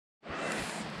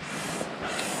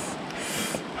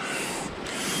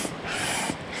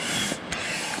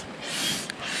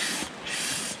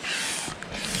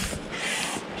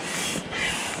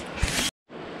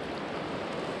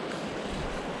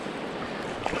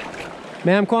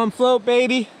Mamquam float,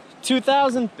 baby.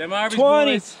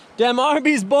 2020. Dem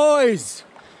Arby's boys.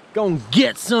 Gonna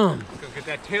get some. Go get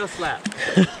that tail slap.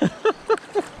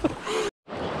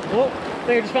 Oh, I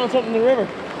think I just found something in the river.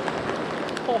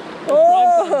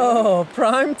 Oh,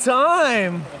 prime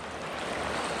time.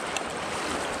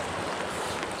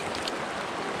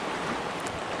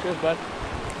 Cheers, bud.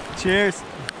 Cheers.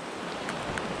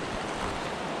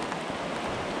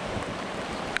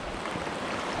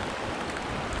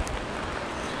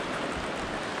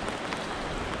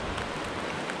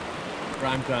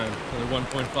 Prime time. Only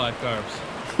 1.5 carbs.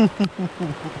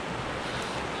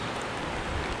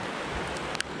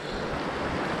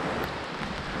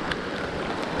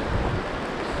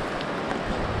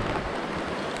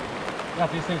 Yeah,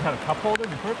 if these things had a cup holder,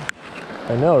 it'd be perfect.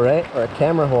 I know, right? Or a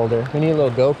camera holder. We need a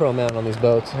little GoPro mount on these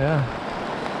boats. Yeah.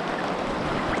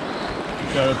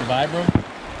 Shout out the vibe room.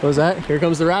 What was that? Here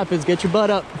comes the rapids. Get your butt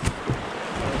up.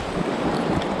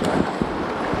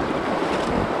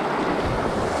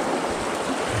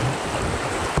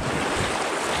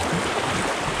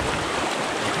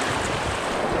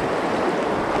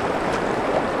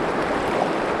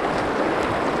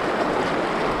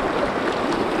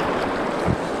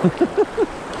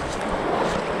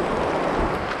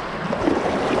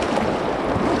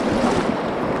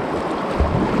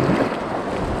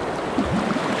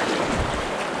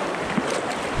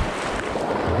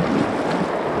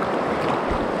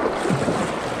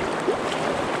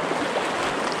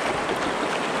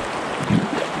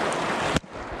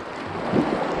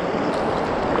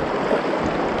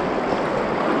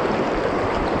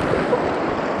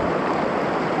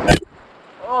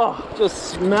 Oh,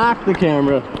 just smacked the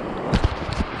camera.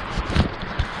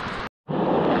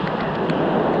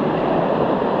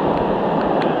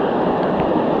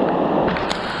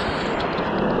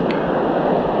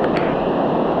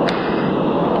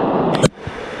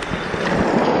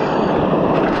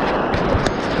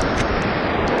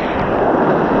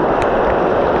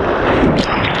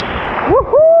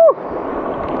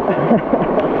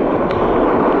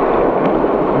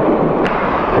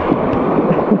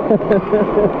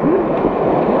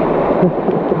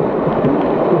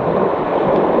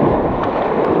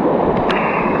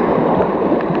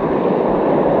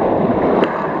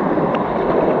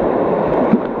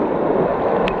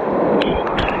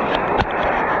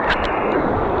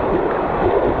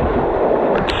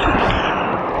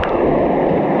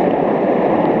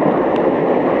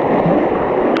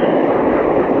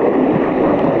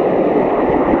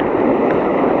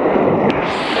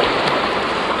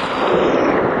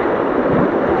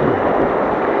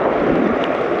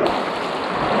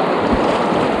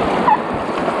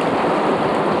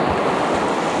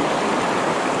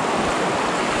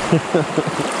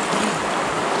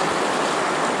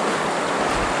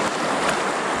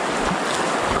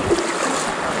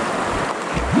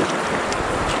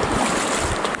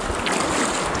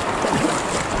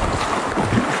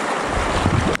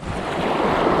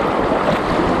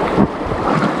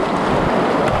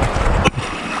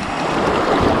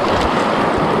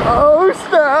 Oh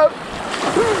snap!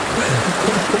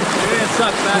 You're gonna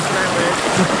suck fast right away.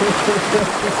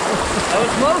 That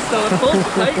was close though, it pulled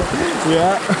tight.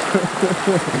 Yeah.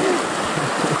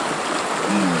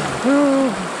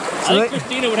 I think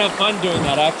Christina would have fun doing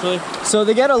that actually. So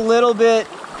they get a little bit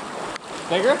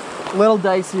Bigger? little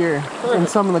dicier in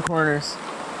some of the corners.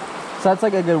 So that's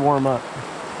like a good warm up.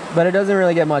 But it doesn't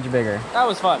really get much bigger. That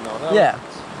was fun though. Yeah.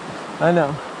 I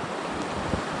know.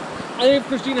 I think if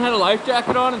Christina had a life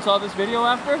jacket on and saw this video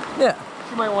after, Yeah.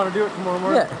 she might want to do it tomorrow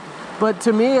morning. Yeah. But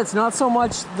to me, it's not so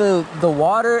much the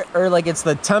water, or like it's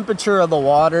the temperature of the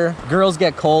water. Girls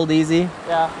get cold easy.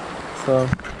 Yeah. So.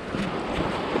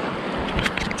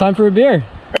 Time for a beer.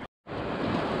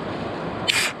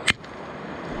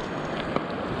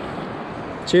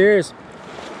 Cheers.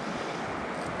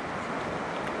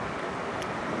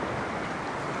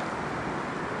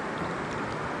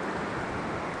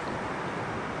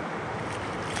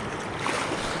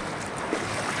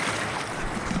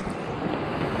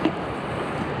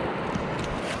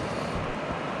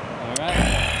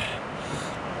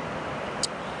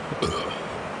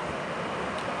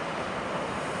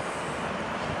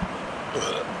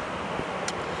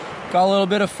 Got a little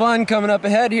bit of fun coming up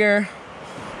ahead here.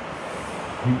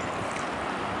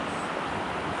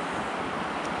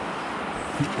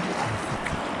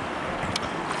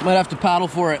 Might have to paddle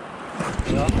for it.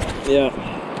 Yeah.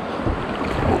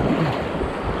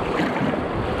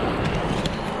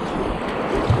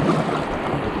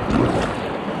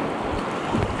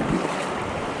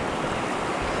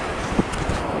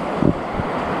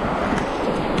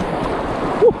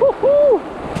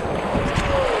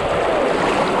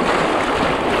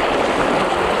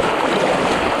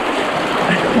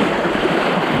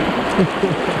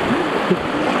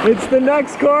 It's the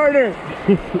next corner.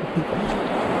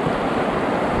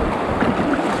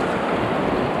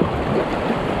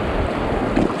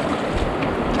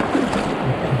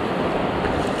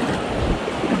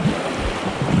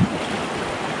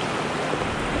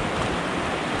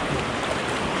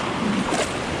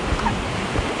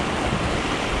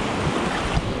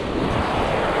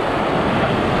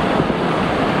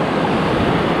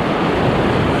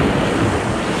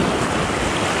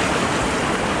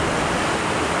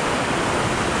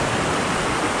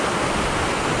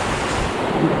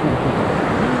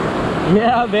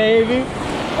 Yeah, baby.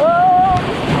 Oh!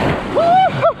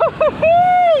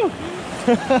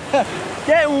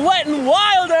 Getting wet and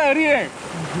wild out here.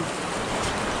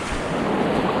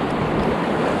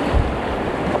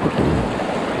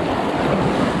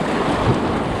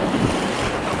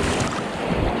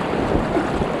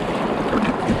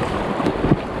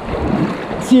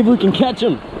 See if we can catch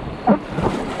him.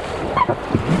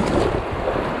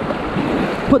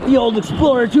 Put the old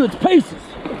Explorer to its paces.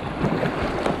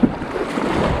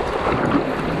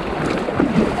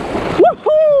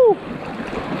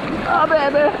 Oh,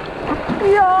 baby.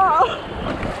 Yeah.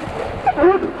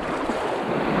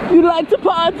 You like to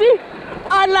party?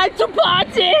 I like to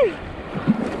party.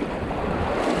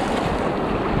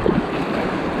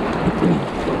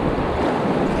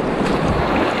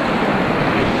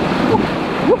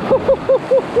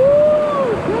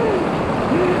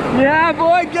 Yeah,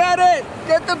 boy, get it.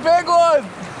 Get the big one.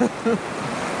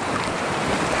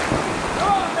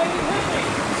 Oh,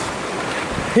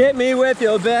 baby, Hit me with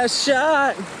your best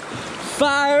shot.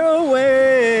 Fire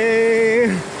away.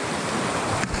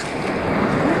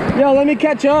 Yo, let me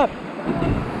catch up. I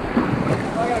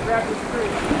gotta grab this tree.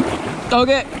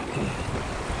 Okay.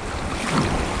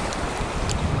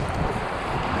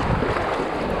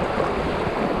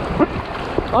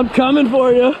 I'm coming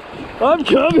for you. I'm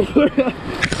coming for you.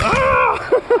 Ah!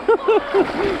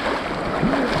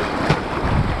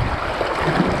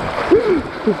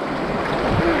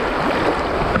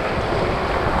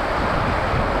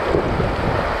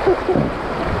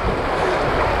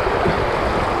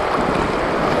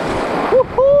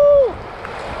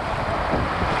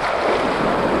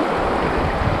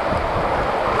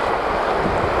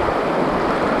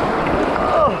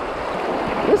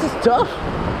 This is tough.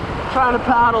 Trying to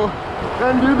paddle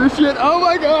and do this shit. Oh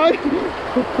my god.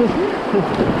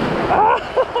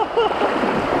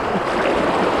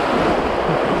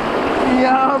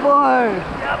 Yeah, boy.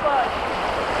 Yeah, bud.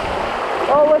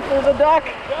 Oh, look, there's a duck.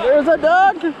 Yeah. There's a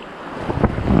duck.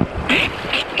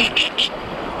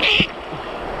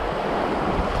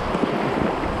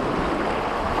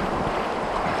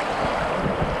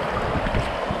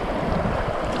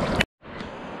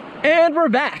 And we're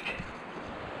back.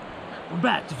 We're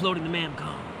back to floating the man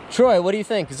cone. Troy, what do you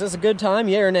think? Is this a good time,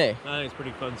 yeah or nay? I think it's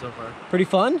pretty fun so far. Pretty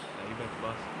fun? Yeah, you bet the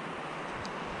boss.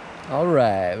 All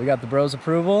right, we got the bros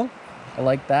approval. I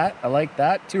like that, I like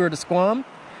that. Tour to Squam.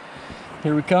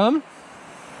 Here we come.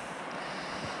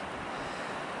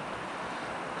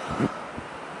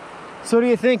 So what do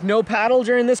you think? No paddle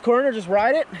during this corner, just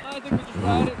ride it? I think we just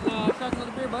ride it and crack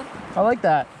another beer, bud. I like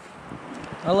that.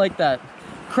 I like that.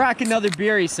 Crack another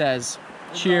beer, he says.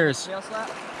 Cheers.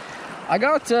 I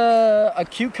got a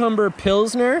cucumber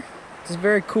pilsner. It's a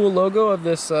very cool logo of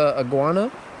this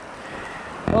iguana.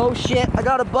 Oh shit, I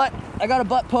got a butt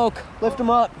poke. Lift him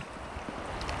up.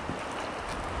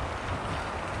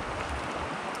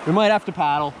 We might have to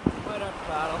paddle. Might have to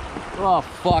paddle. Oh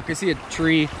fuck, I see a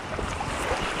tree.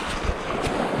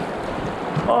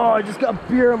 Oh, I just got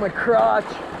beer on my crotch.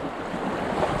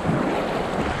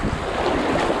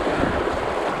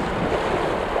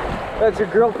 That's your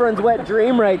girlfriend's wet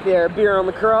dream right there, beer on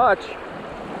the crotch.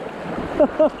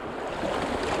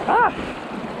 Ah.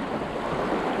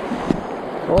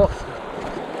 Well,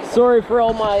 sorry for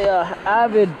all my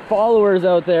avid followers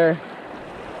out there.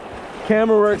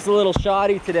 Camera work's a little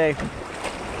shoddy today.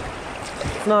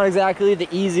 It's not exactly the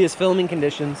easiest filming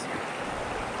conditions.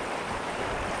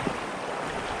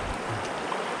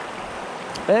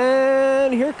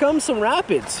 And here comes some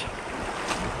rapids.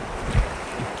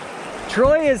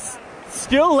 Troy is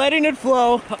still letting it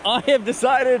flow. I have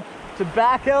decided to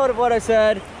back out of what I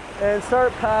said and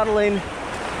start paddling.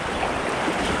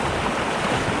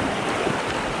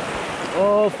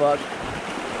 Oh fuck.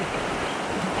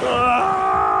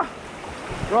 Ah!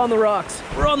 We're on the rocks.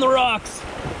 We're on the rocks.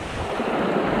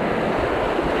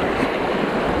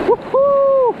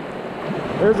 Woohoo!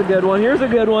 There's a good one. Here's a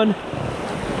good one.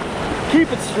 Keep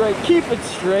it straight. Keep it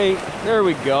straight. There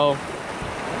we go.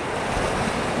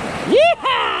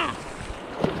 Yeah!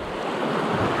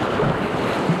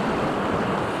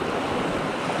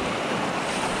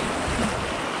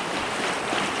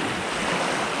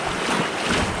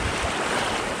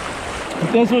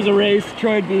 this was a race,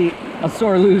 Troy'd be a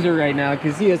sore loser right now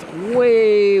because he is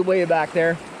way, way back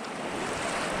there.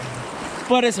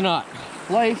 But it's not.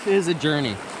 Life is a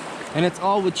journey, and it's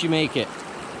all what you make it.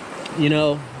 You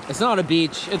know, it's not a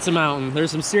beach, it's a mountain.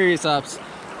 There's some serious ups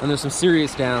and there's some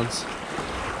serious downs.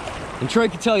 And Troy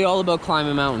could tell you all about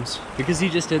climbing mountains because he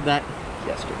just did that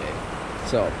yesterday.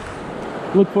 So,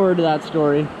 look forward to that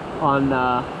story on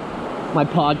my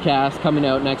podcast coming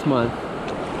out next month.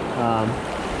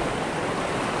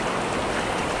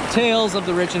 Tales of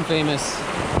the Rich and Famous.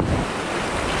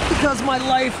 Because my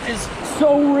life is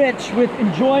so rich with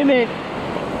enjoyment,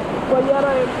 but yet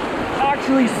I am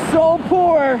actually so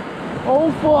poor.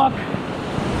 Oh fuck.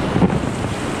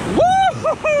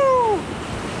 Woo-hoo-hoo!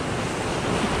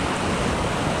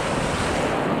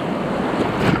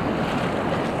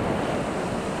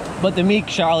 But the meek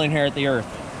shall inherit the earth.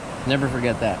 Never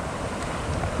forget that.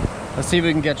 Let's see if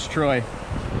we can catch Troy.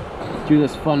 Let's do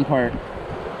this fun part.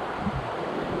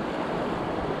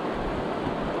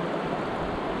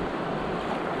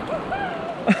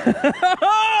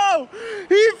 Oh!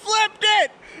 He flipped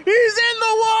it! He's in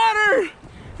the water!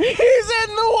 He's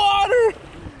in the water!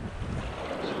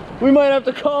 We might have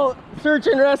to call search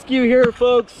and rescue here,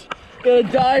 folks. Got a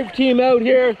dive team out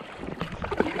here.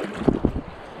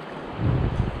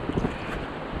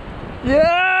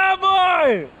 Yeah,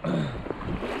 boy!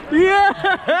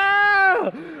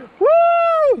 Yeah!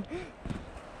 Woo!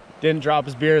 Didn't drop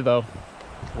his beer though.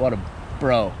 What a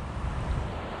bro.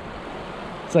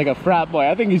 It's like a frat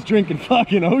boy. I think he's drinking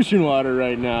fucking ocean water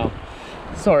right now.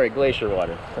 Sorry, glacier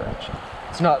water. Correction.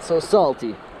 It's not so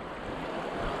salty.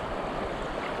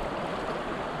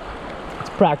 It's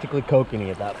practically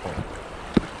kokanee at that point.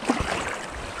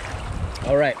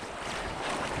 All right.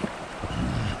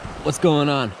 What's going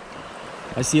on?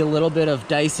 I see a little bit of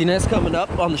diciness coming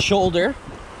up on the shoulder.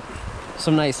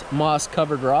 Some nice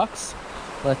moss-covered rocks.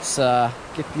 Let's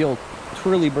get the old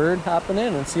twirly bird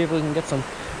happening and see if we can get some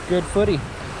good footy.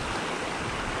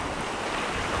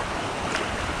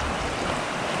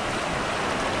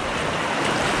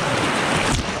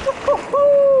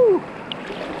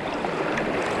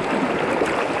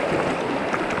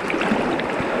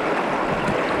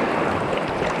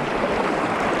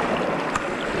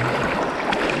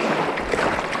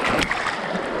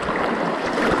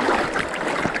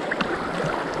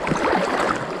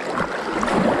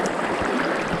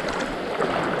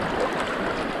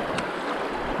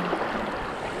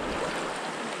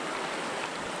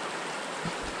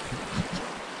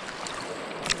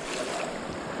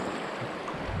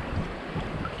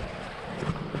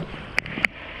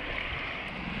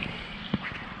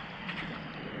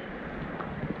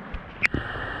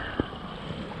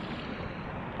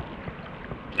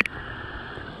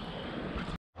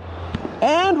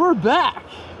 And we're back.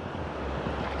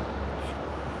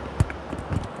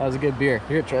 That was a good beer.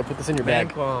 Here, try to put this in your bag.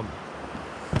 Mamquam.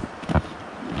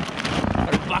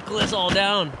 Gotta buckle this all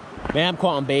down.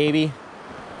 Mamquam, baby.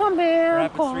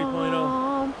 Rapids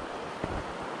 3.0.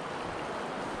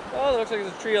 Oh, it looks like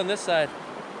there's a tree on this side.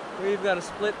 We've got to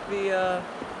split the...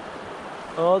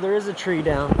 Oh, there is a tree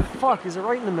down. Fuck, is it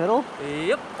right in the middle?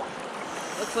 Yep.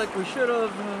 Looks like we should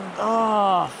have...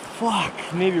 Oh, fuck.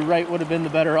 Maybe right would have been the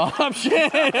better option.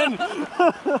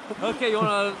 Okay, you want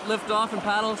to lift off and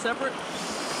paddle separate?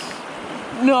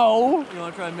 No. You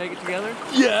want to try and make it together?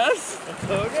 Yes. That's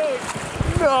how it goes.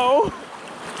 No.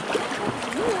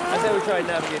 I say we try and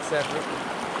navigate separate.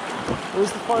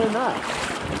 Where's the fun in that?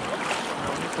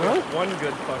 Huh? One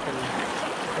good fucking...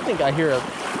 I think I hear a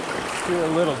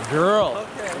little girl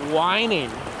whining.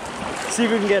 See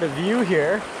if we can get a view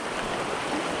here.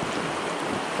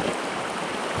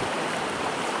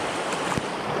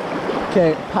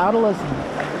 Okay, paddle us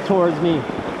towards me.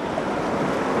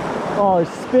 Oh,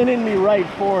 it's spinning me right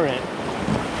for it.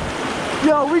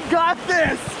 Yo, we got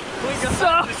this! We got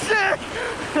so this. sick!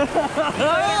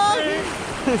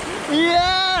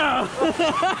 Yeah!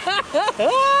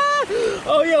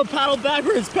 Oh, yo, paddle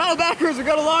backwards! Paddle backwards! We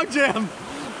got a log jam!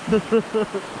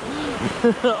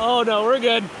 Oh no, we're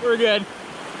good. We're good.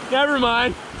 Never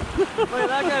mind. Wait,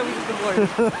 that guy we just avoided.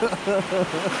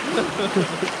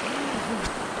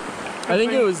 I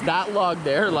think it was that log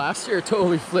there last year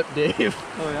totally flipped Dave.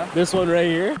 Oh yeah? This one right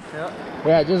here? Yeah.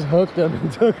 Yeah, I just hooked him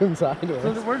and took him sideways.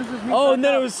 So where does this meet? Oh, and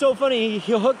then it was so funny.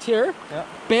 He hooked here,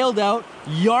 bailed out,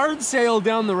 yard sailed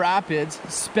down the rapids,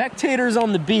 spectators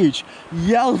on the beach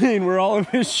yelling where all of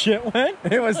his shit went.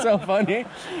 It was so funny.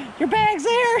 Your bag's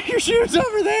there, your shoes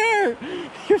over there,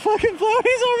 your fucking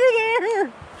floaties over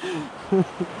there.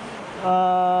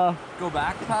 Go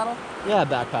back paddle? Yeah,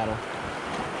 back paddle.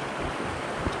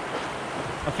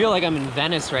 I I feel like I'm in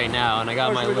Venice right now, and I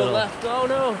got my little. Go left? Oh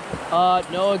no.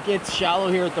 No, it gets shallow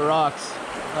here at the rocks.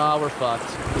 Oh, we're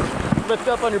fucked. Lift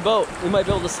up on your boat. We might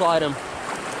be able to slide him.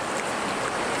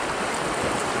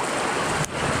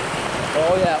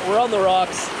 Oh yeah, we're on the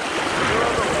rocks. We're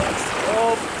on the rocks.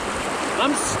 Oh,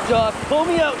 I'm stuck. Pull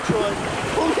me out, Troy.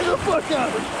 Pull me the fuck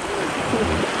out.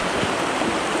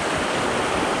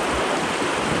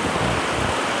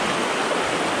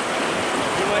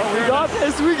 Oh, we got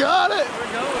this. We got it. We're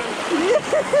going. Yeah.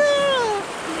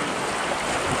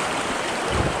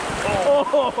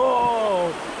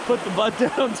 Oh, put the butt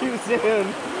down too soon.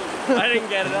 I didn't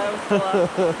get it. I was still out.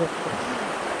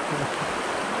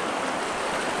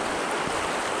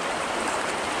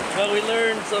 Well, we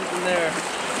learned something there.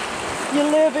 You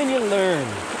live and you learn.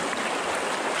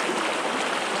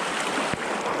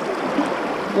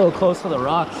 A little close to the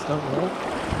rocks, don't you think?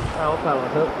 I'll paddle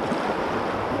with it.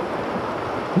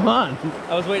 Come on.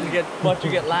 I was waiting to watch you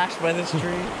get lashed by this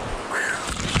tree.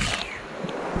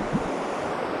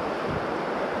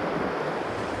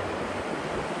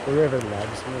 The river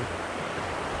loves me.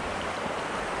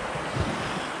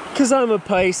 'Cause I'm a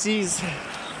Pisces.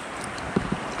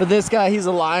 But this guy, he's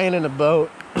a lion in a boat.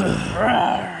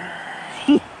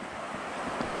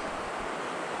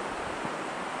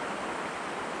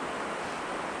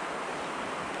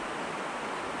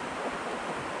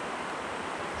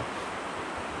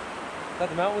 Is that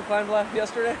the mountain we climbed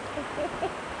yesterday?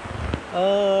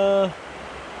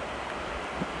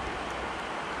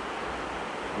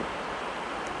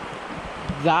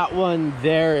 That one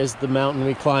there is the mountain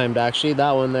we climbed, actually.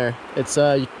 That one there. It's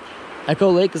Echo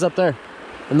Lake is up there.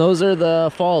 And those are the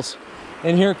falls.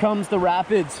 And here comes the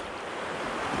rapids.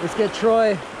 Let's get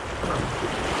Troy.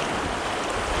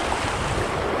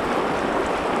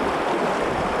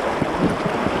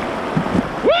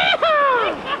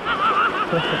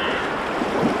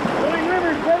 Floating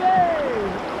rivers, baby!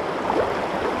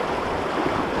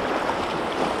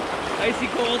 Icy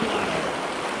cold water.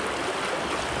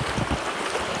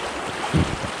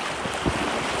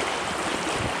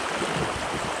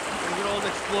 Good old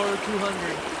Explorer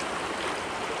 200.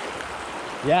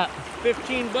 Yeah.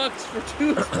 $15 for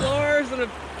 2 explorers and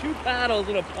 2 paddles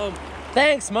and a pump.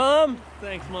 Thanks, Mom.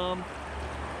 Thanks, Mom.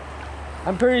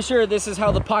 I'm pretty sure this is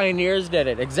how the pioneers did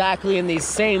it. Exactly in these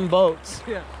same boats.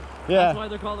 Yeah. Yeah. That's why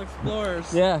they're called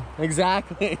explorers. Yeah,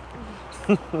 exactly.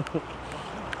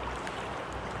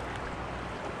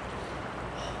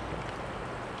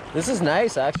 This is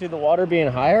nice, actually, the water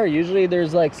being higher. Usually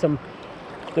there's like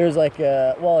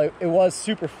well, it was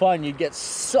super fun. You'd get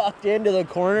sucked into the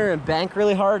corner and bank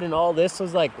really hard, and all this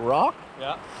was like rock.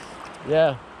 Yeah.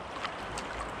 Yeah.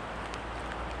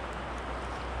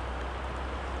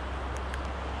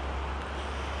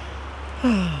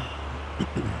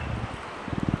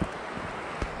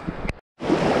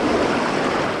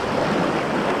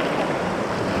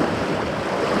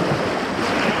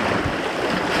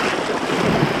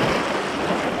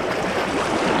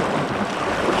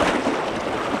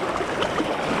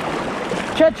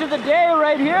 Catch of the day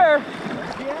right here.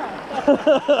 Yeah.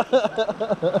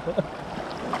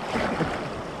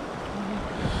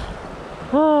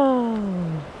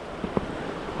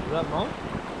 Is that Mom?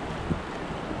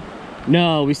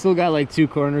 No, we still got like 2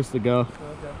 corners to go.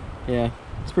 Okay. Yeah,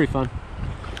 it's pretty fun.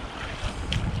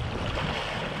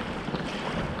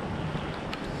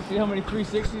 See how many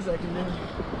 360s I can do.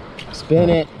 Spin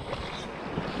it.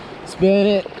 Spin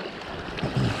it.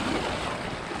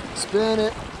 Spin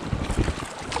it.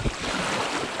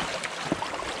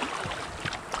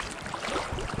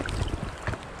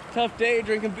 Tough day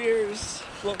drinking beers,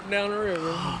 floating down a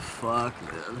river. Oh, fuck,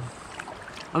 man.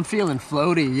 I'm feeling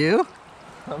floaty. You?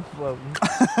 I'm floating.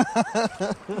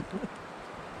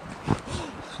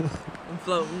 I'm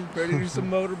floating, ready to do some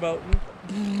motorboating.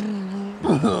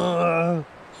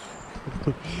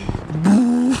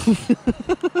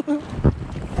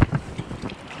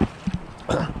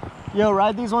 Yo,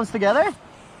 ride these ones together?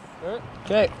 Right.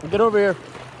 Okay, get over here.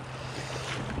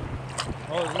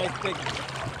 Oh, there's a nice big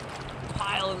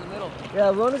pile in the middle.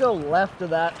 Yeah, we want to go left of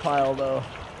that pile, though.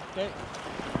 Okay.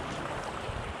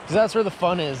 Because that's where the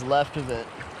fun is, left of it.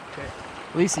 Okay.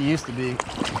 At least it used to be.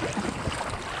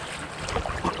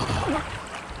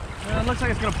 Yeah, it looks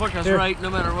like it's gonna push us Here. right no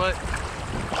matter what.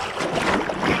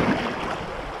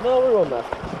 No, we're going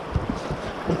left.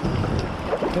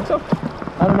 Think so?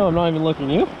 I don't know, I'm not even looking.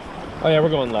 You? Oh yeah, we're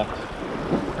going left.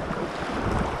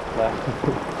 Left.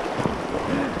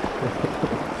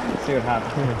 See what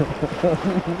happens.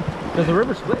 Does the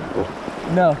river split?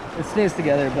 No, it stays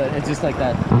together, but it's just like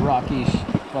that rocky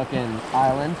fucking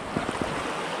island.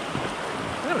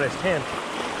 I have a nice tan.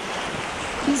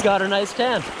 He's got a nice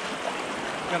tan.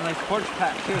 Got a nice porch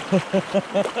pack too.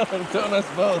 Doing us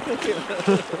both.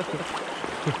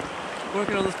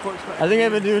 Working on this porch pack. I think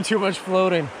I've been doing too much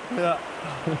floating. Yeah.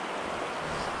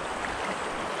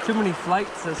 Too many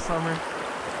flights this summer.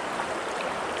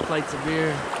 Flights of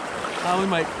beer. Oh, we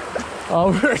might.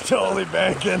 Oh, we're totally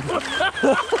banking.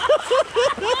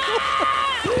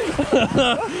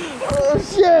 Oh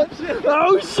shit!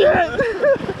 Oh shit!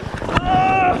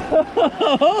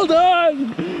 Hold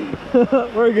on!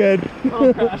 We're good.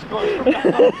 Oh, crash course.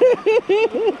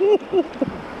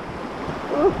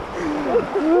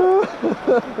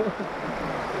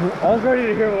 I was ready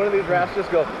to hear one of these rafts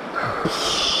just go.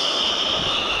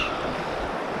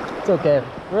 It's okay.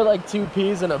 We're like two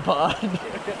peas in a pod.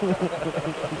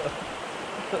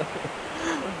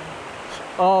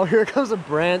 Oh, here comes a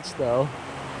branch though.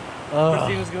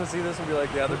 Christina's gonna see this and be like,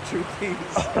 yeah, they're 2 peas.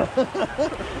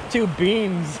 2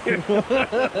 beans. 2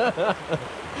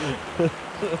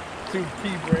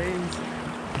 pea brains.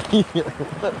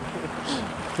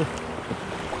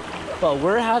 Well,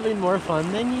 we're having more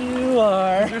fun than you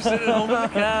are. You're sitting home on the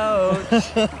couch.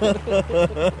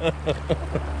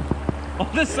 Oh,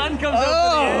 the sun comes out for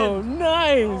the end. Oh,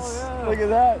 nice. Oh, yeah. Look at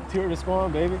that. Tour de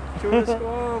Squam, baby. Tour de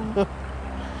Squam. Nice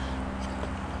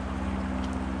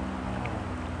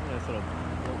little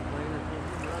plane.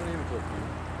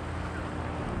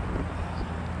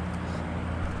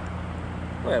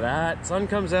 Look at that. Sun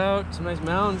comes out. Some nice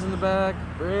mountains in the back.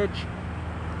 Bridge.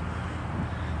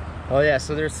 Oh yeah,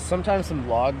 so there's sometimes some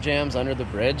log jams under the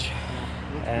bridge.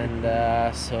 And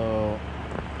so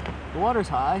the water's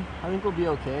high. I think we'll be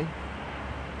okay.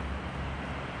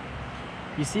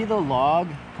 You see the log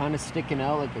kind of sticking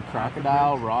out like a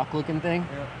crocodile rock looking thing?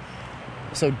 Yeah.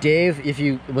 So Dave,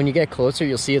 when you get closer,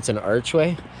 you'll see it's an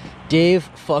archway. Dave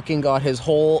fucking got his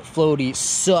whole floaty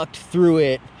sucked through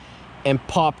it and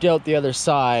popped out the other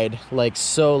side, like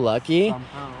so lucky.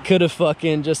 Could have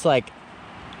fucking just like,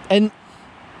 and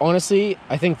honestly,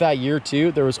 I think that year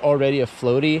too, there was already a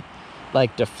floaty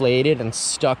like deflated and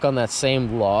stuck on that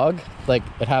same log. Like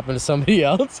it happened to somebody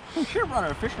else. I'm sure brought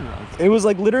our fishing rods. It was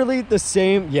like literally the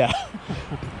same, yeah.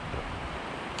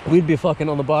 We'd be fucking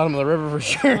on the bottom of the river for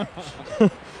sure.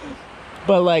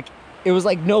 But like, it was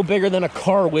like no bigger than a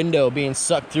car window being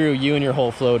sucked through you and your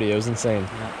whole floaty. It was insane.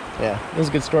 Yeah, it was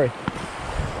a good story.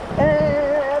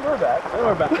 And we're back.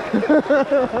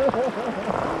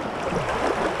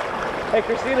 Hey,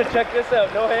 Christina, check this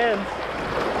out. No hands.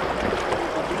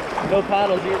 No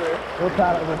paddles either. We're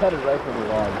headed right for the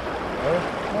log.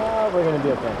 We're gonna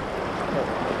be okay.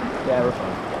 Yeah, we're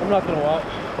fine. I'm not gonna watch.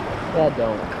 Yeah,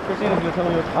 don't. Christina's gonna tell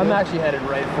me what to do. I'm actually headed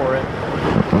right for it.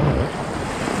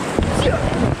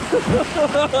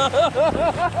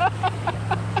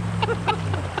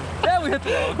 Yeah, we hit the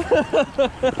log.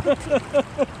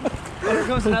 Oh, here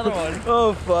goes another one.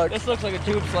 Oh fuck. This looks like a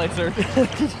tube slicer.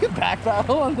 Could you back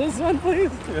paddle on this one,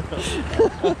 please?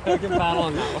 I can paddle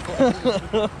on that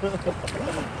one.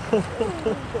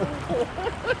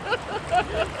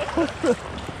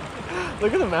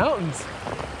 Look at the mountains.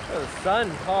 Oh, the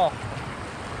sun. Oh,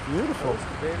 Beautiful.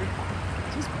 baby.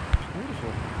 Just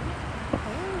beautiful.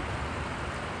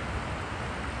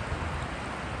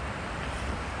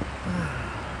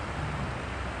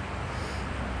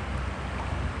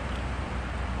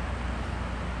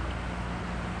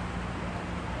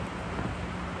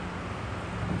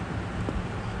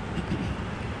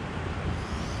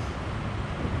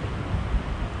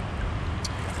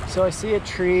 So I see a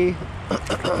tree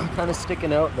kind of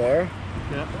sticking out there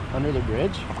under the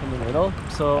bridge in the middle.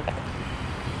 So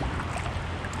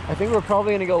I think we're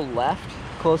probably gonna go left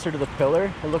closer to the pillar.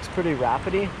 It looks pretty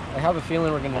rapidy. I have a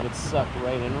feeling we're gonna get sucked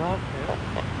right into that.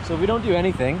 Yeah. So if we don't do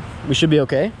anything, we should be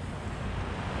okay.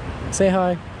 Say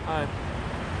hi. Hi.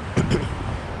 I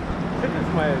think it's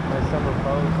my summer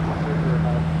pose.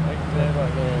 Like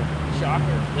the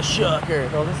shocker. The shocker.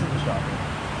 No, this is the shocker.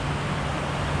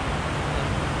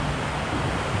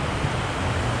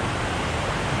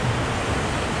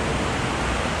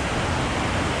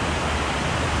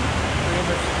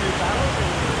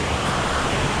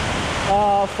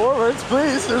 Forwards,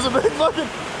 please. There's a big fucking.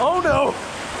 Oh no!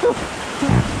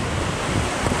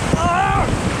 Ah!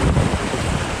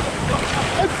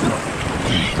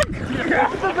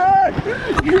 Grab the bag!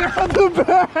 Grab the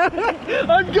bag!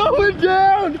 I'm going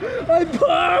down! I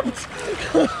popped!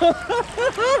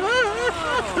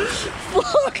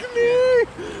 Fuck me!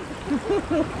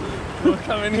 We'll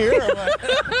come in here or what?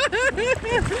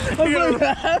 I'm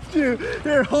gonna have to.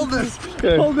 Here, hold this.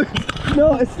 Okay. Hold it.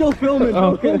 No, it's still filming.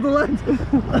 Oh, okay. Hold the lens.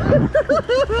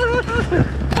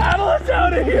 Paddle us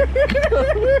out of here!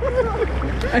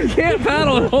 I can't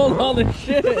paddle and hold all this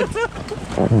shit.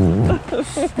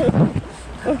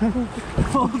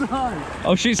 Hold on.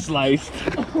 Oh, she's sliced.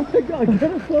 Oh my god,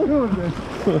 get a photo of this.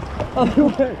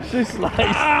 Otherwise, She's sliced.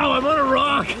 ow, I'm on a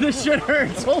rock. This shit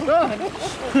hurts. Hold on.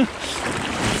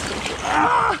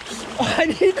 Ah, I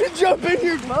need to jump in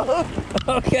your boat.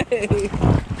 Okay.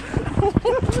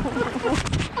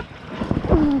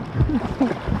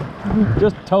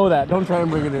 Just tow that. Don't try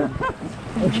and bring it in.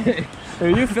 Okay. Are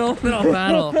you filming? I'll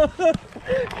paddle.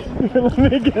 Let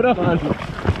me get on.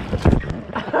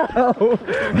 Ow.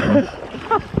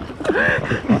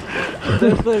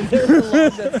 There's a log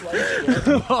that's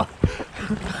like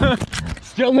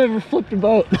Still never flipped a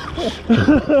boat.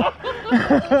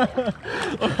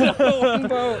 one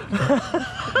boat.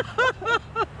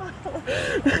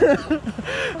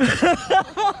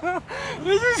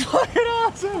 This is fucking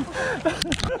awesome.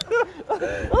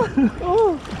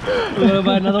 You wanna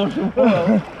buy another one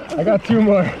tomorrow? I got 2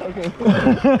 more. Okay.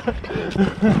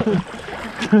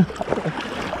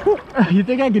 You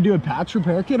think I could do a patch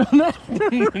repair kit on that? No.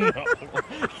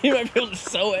 You might be able to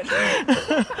sew it.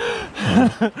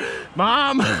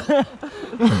 Mom!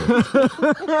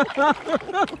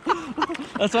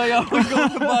 That's why I always go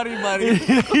with the buddy.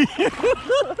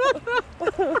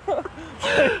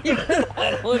 You can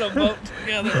paddle in a boat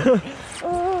together.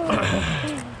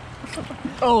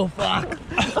 Oh, fuck.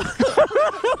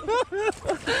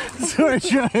 Sorry,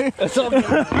 Trey. That's all good.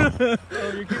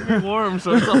 Oh, you keep me warm,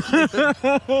 so it's all good.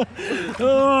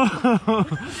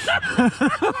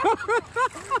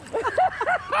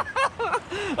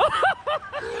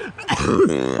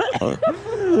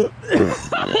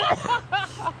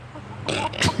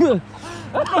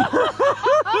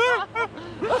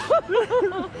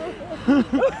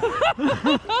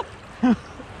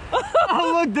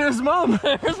 Oh, look, there's Mom.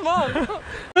 There's Mom.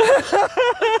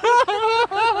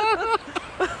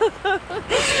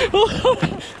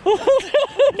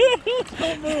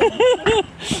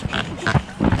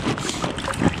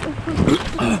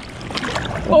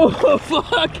 Oh,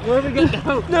 fuck. Where do we get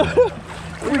down? No,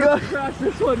 we got to Crash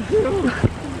this one too.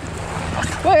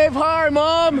 wave high,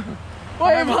 Mom.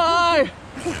 Wave high.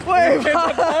 Wave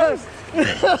high.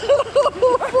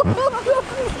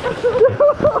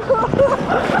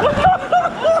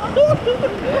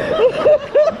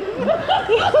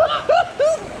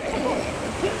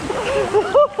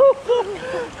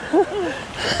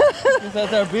 Is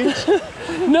that our beach?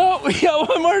 No, we got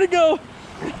 1 more to go.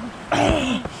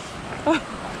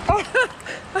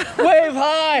 Wave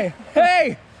high.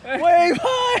 Hey, wave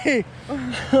high.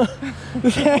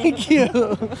 Thank you.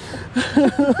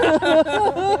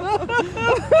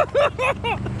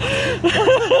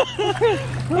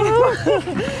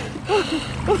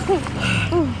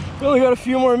 We only got a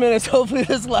few more minutes. Hopefully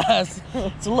this lasts.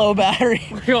 It's a low battery.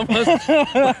 We almost.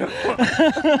 We're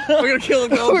gonna kill a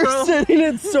GoPro. We're sitting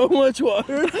in so much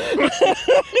water.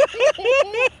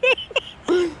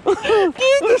 Dude,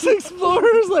 this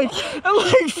Explorer is like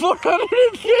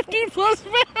 450 plus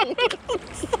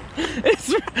pounds.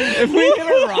 If we hit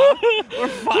a rock, we're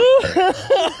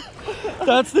fucked.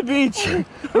 That's the beach.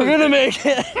 We're gonna make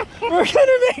it. We're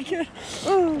gonna make it.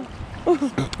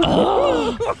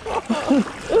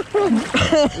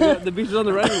 Yeah, the beach is on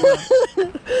the right.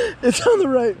 It's on the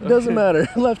right. It doesn't matter.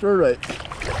 Left or right.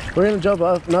 We're gonna jump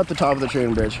off, not the top of the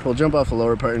train bridge. We'll jump off the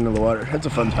lower part into the water. It's a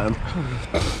fun time.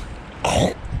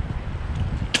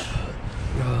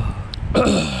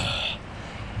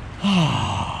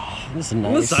 This is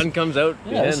nice. When the sun comes out.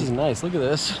 Yeah, this is nice. Look at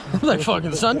this. I'm like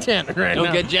fucking suntan right now.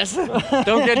 Don't get jealous.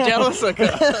 Don't get jealous,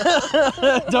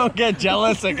 Aka. Don't get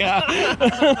jealous, Aka.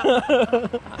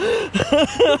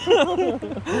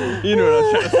 You know what I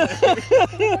was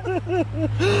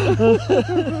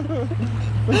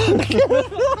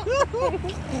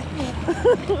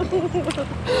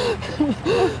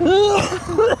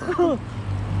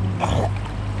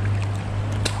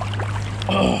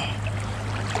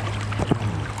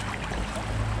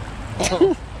trying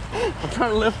I'm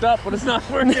trying to lift up, but it's not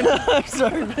working. I'm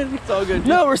sorry, man. It's all good.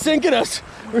 No, we're sinking us.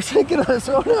 We're sinking us.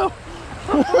 Oh no.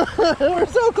 We're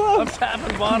so I'm close.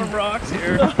 tapping bottom rocks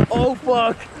here. Oh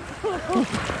fuck.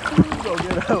 Go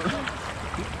get out.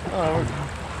 Oh,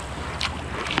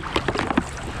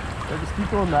 Just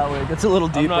keep going that way. It gets a little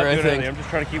I'm deeper, not I doing think. anything. I'm just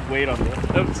trying to keep weight on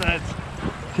the outside.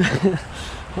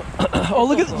 Oh,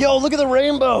 look at look at the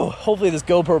rainbow. Hopefully this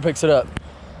GoPro picks it up.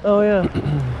 Oh yeah.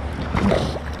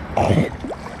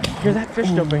 Hear that fish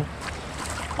jumping?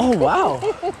 Oh wow.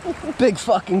 Big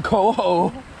fucking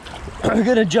coho. We're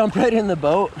gonna jump right in the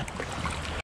boat.